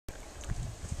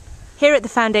Here at the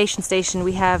Foundation Station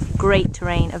we have great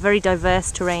terrain, a very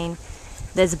diverse terrain.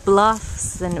 There's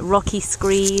bluffs and rocky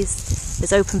screes,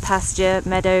 there's open pasture,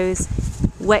 meadows,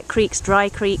 wet creeks, dry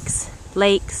creeks,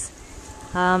 lakes,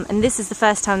 and this is the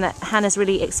first time that Hannah's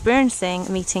really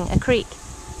experiencing meeting a creek.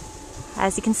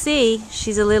 As you can see,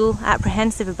 she's a little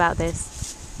apprehensive about this.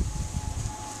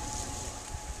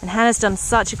 And Hannah's done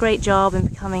such a great job in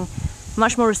becoming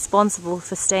much more responsible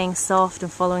for staying soft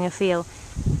and following her feel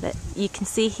that you can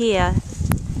see here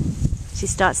she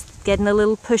starts getting a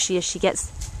little pushy as she gets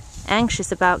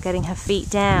anxious about getting her feet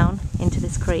down into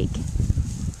this creek.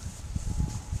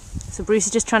 So Bruce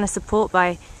is just trying to support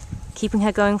by keeping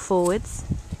her going forwards.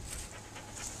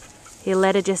 He'll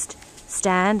let her just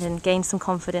stand and gain some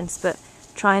confidence, but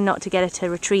trying not to get her to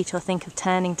retreat or think of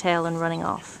turning tail and running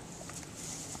off.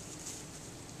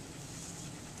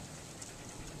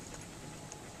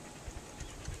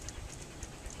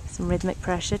 Some rhythmic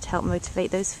pressure to help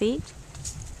motivate those feet,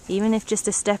 even if just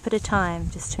a step at a time,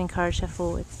 just to encourage her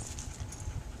forwards.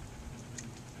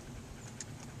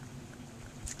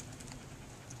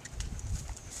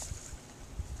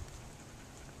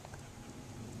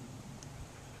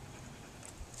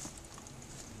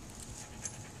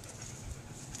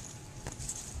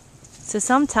 So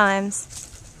sometimes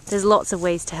there's lots of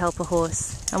ways to help a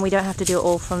horse, and we don't have to do it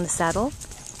all from the saddle.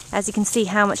 As you can see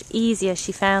how much easier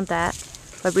she found that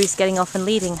by Bruce getting off and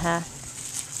leading her.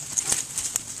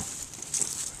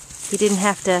 He didn't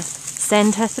have to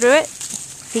send her through it.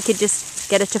 He could just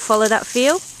get her to follow that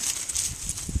feel.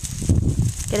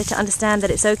 Get her to understand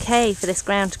that it's okay for this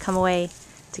ground to come away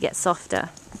to get softer.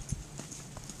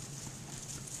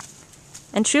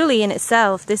 And truly in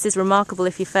itself, this is remarkable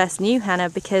if you first knew Hannah,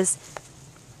 because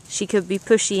she could be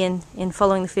pushy in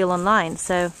following the feel online.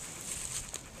 So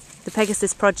the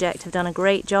Pegasus Project have done a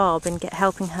great job in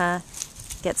helping her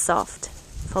get soft,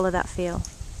 follow that feel.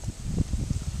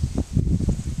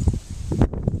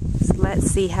 So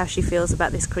let's see how she feels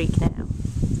about this creek now.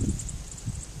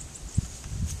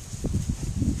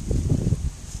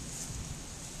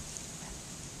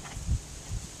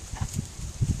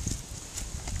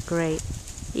 Great,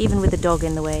 even with the dog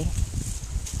in the way.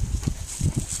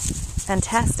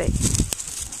 Fantastic.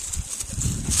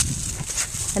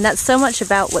 And that's so much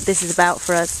about what this is about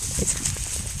for us.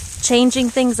 It's changing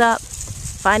things up,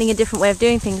 finding a different way of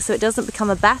doing things so it doesn't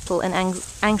become a battle and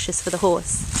anxious for the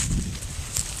horse.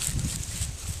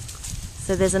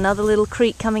 So there's another little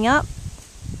creek coming up,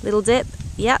 little dip,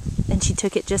 yep, and she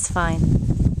took it just fine.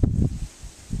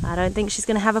 I don't think she's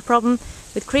going to have a problem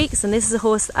with creeks, and this is a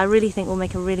horse I really think will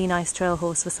make a really nice trail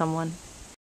horse for someone.